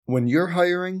When you're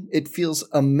hiring, it feels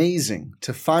amazing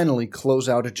to finally close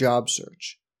out a job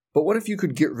search. But what if you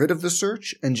could get rid of the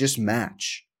search and just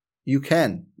match? You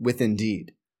can with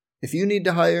Indeed. If you need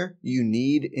to hire, you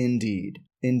need Indeed.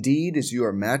 Indeed is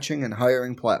your matching and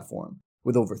hiring platform.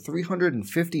 With over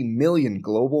 350 million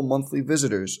global monthly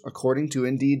visitors, according to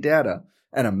Indeed data,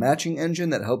 and a matching engine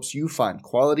that helps you find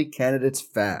quality candidates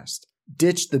fast.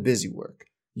 Ditch the busy work.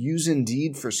 Use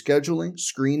Indeed for scheduling,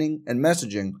 screening, and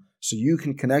messaging so you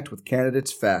can connect with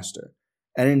candidates faster.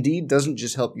 And Indeed doesn't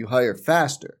just help you hire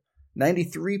faster.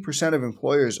 93% of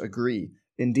employers agree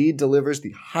Indeed delivers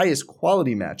the highest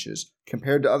quality matches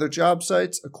compared to other job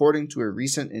sites, according to a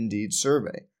recent Indeed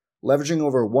survey. Leveraging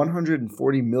over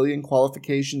 140 million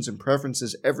qualifications and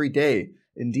preferences every day,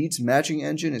 Indeed's matching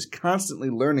engine is constantly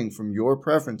learning from your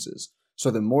preferences, so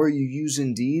the more you use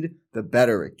Indeed, the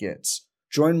better it gets.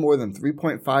 Join more than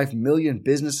 3.5 million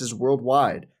businesses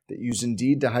worldwide that use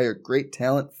Indeed to hire great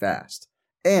talent fast.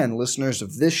 And listeners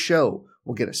of this show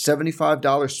will get a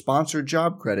 $75 sponsored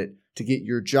job credit to get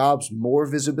your jobs more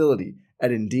visibility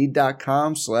at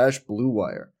Indeed.com/Blue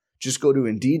Wire. Just go to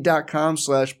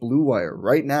Indeed.com/Blue Wire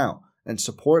right now and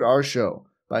support our show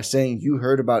by saying you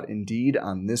heard about Indeed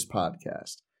on this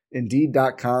podcast.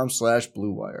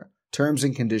 Indeed.com/Blue Wire. Terms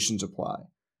and conditions apply.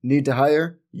 Need to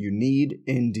hire? You need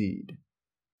Indeed.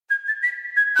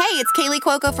 Hey, it's Kaylee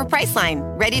Cuoco for Priceline.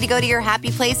 Ready to go to your happy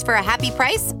place for a happy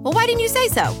price? Well, why didn't you say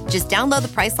so? Just download the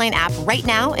Priceline app right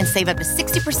now and save up to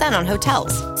 60% on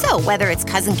hotels. So whether it's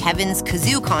Cousin Kevin's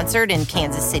Kazoo Concert in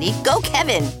Kansas City, go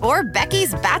Kevin, or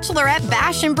Becky's Bachelorette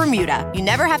Bash in Bermuda, you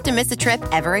never have to miss a trip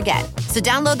ever again. So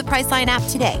download the Priceline app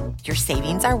today. Your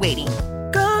savings are waiting.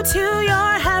 Go to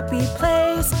your happy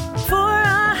place for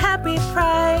a happy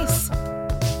price.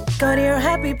 Go to your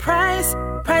happy price,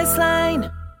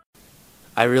 Priceline.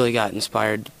 I really got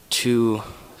inspired to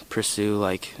pursue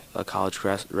like a college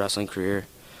wrestling career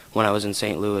when I was in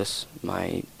St. Louis,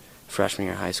 my freshman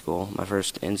year of high school, my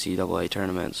first NCAA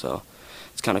tournament. So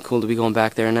it's kind of cool to be going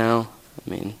back there now. I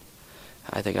mean,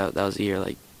 I think that was the year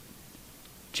like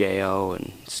J.O.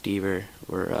 and Stever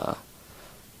were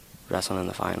wrestling in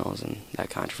the finals in that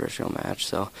controversial match.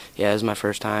 So yeah, it was my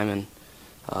first time, and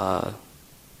so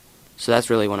that's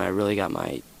really when I really got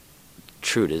my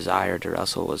true desire to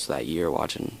wrestle, was that year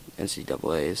watching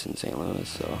NCAAs in St. Louis.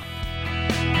 So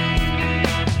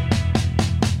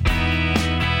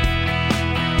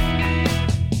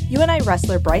UNI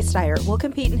wrestler Bryce Dyer will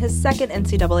compete in his second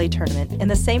NCAA tournament in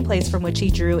the same place from which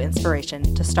he drew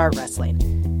inspiration to start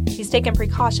wrestling. He's taken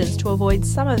precautions to avoid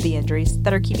some of the injuries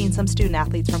that are keeping some student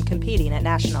athletes from competing at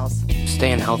nationals.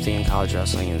 Staying healthy in college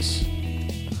wrestling is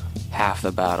half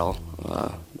the battle.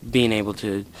 Being able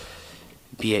to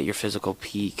be at your physical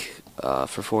peak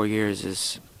for 4 years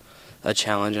is a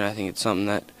challenge, and I think it's something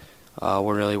that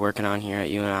we're really working on here at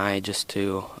UNI, just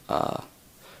to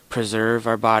preserve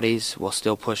our bodies while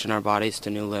still pushing our bodies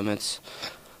to new limits.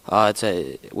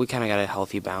 We kind of got a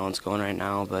healthy balance going right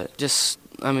now, but just,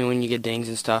 I mean, when you get dings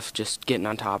and stuff, just getting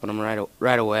on top of them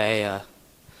right away. I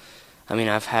mean,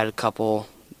 I've had a couple,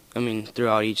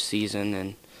 throughout each season,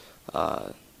 and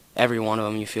every one of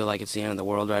them you feel like it's the end of the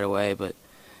world right away, but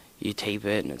you tape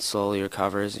it and it slowly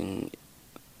recovers, and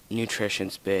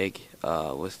nutrition's big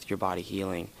with your body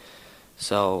healing.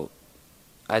 So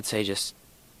I'd say just,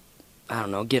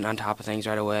 getting on top of things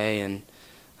right away, and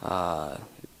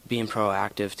being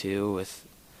proactive too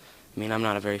I'm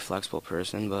not a very flexible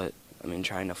person, but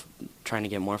trying to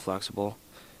get more flexible.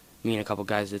 Me and a couple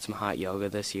guys did some hot yoga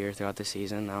this year throughout the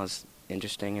season. That was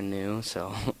interesting and new,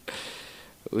 so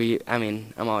I'm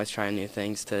always trying new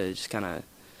things to just kind of,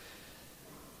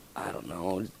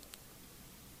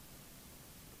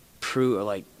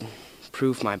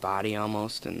 proof my body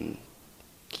almost and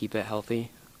keep it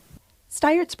healthy.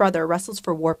 Steyert's brother wrestles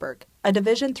for Wartburg, a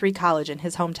Division III college in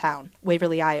his hometown,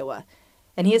 Waverly, Iowa,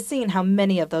 and he has seen how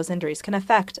many of those injuries can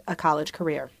affect a college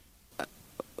career.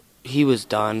 He was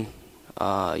done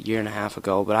a year and a half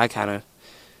ago, but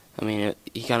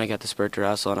he kind of got the spurt to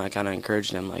wrestle, and I kind of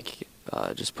encouraged him,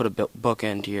 just put a book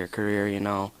into your career,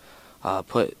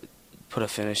 put a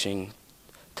finishing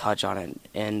touch on it,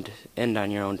 end on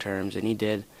your own terms, and he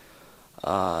did.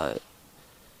 You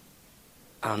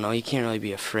can't really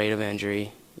be afraid of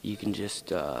injury. You can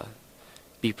just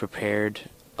be prepared,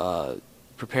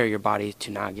 prepare your body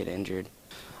to not get injured.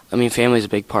 Family's a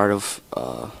big part of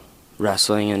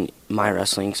wrestling, and my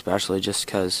wrestling especially, just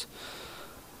because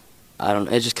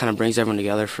it just kind of brings everyone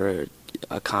together for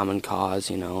a common cause,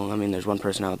 there's one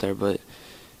person out there, but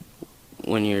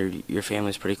when your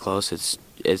family's pretty close, it's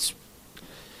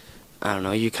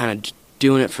you're kind of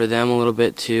doing it for them a little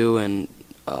bit too, and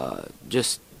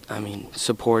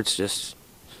support's just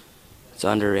it's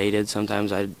underrated.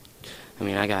 Sometimes I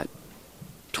got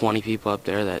 20 people up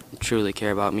there that truly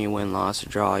care about me, win, loss, or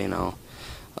draw,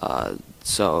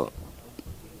 So,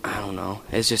 I don't know.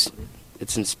 It's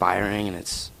inspiring, and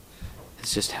it's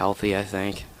just healthy, I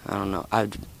think. I don't know.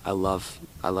 I love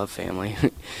family.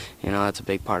 That's a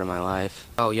big part of my life.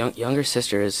 Oh, younger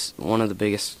sister is one of the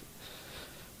biggest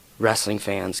wrestling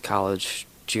fans, college,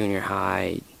 junior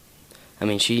high. I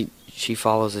mean, she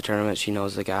follows the tournament. She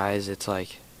knows the guys.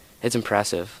 It's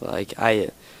impressive.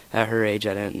 At her age,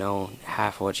 I didn't know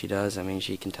half of what she does. I mean,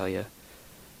 she can tell you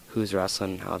who's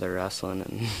wrestling, how they're wrestling,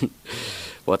 and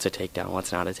what's a takedown,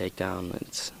 what's not a takedown.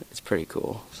 It's pretty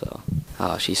cool. So,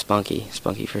 she's spunky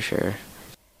for sure.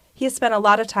 He has spent a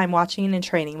lot of time watching and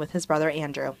training with his brother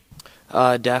Andrew.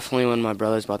 Definitely when my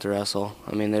brother's about to wrestle.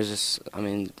 This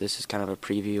is kind of a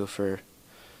preview for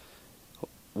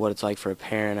what it's like for a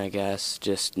parent, I guess.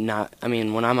 When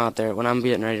I'm out there, when I'm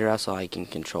getting ready to wrestle, I can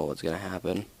control what's going to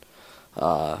happen.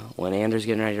 When Andrew's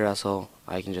getting ready to wrestle,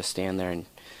 I can just stand there and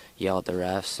yell at the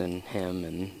refs and him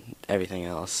and everything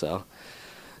else. So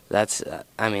that's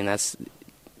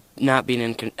not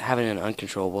having an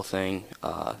uncontrollable thing.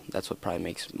 That's what probably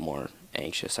makes me more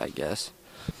anxious, I guess.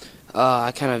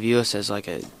 I kind of view us as like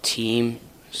a team.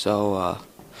 So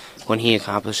when he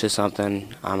accomplishes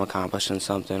something, I'm accomplishing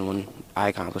something. When I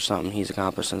accomplish something, he's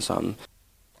accomplishing something.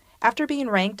 After being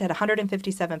ranked at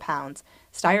 157 pounds,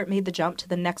 Steyert made the jump to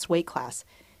the next weight class.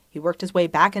 He worked his way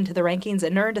back into the rankings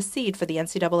and earned a seed for the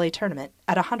NCAA tournament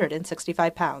at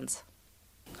 165 pounds.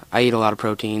 I eat a lot of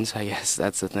proteins, I guess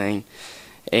that's the thing.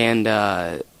 And,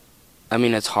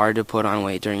 it's hard to put on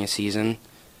weight during a season.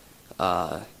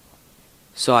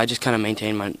 So I just kind of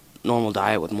maintain my normal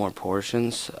diet with more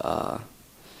portions,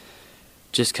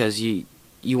 just because you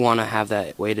want to have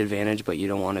that weight advantage, but you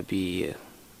don't want to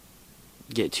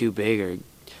get too big,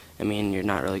 you're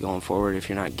not really going forward if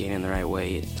you're not gaining the right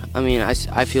weight.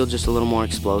 I feel just a little more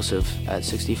explosive at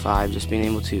 65, just being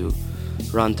able to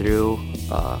run through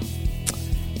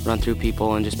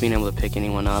people and just being able to pick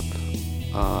anyone up,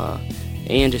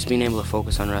 and just being able to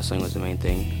focus on wrestling was the main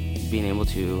thing. Being able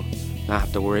to not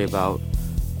have to worry about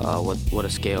what a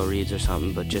scale reads or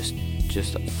something, but just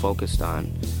focused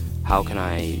on how can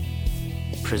I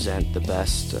present the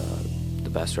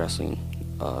best wrestling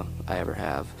I ever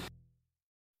have.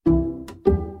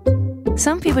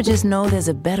 Some people just know there's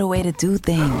a better way to do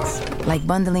things, like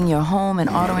bundling your home and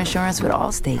auto insurance with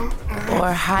Allstate,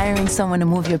 or hiring someone to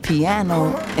move your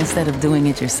piano instead of doing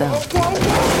it yourself.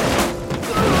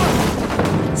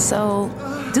 So,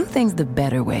 do things the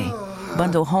better way.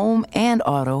 Bundle home and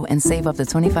auto and save up to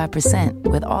 25%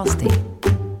 with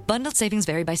Allstate. Bundled savings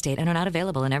vary by state and are not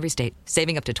available in every state.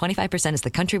 Saving up to 25% is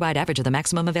the countrywide average of the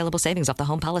maximum available savings off the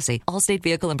home policy. Allstate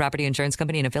Vehicle and Property Insurance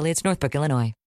Company and Affiliates, Northbrook, Illinois.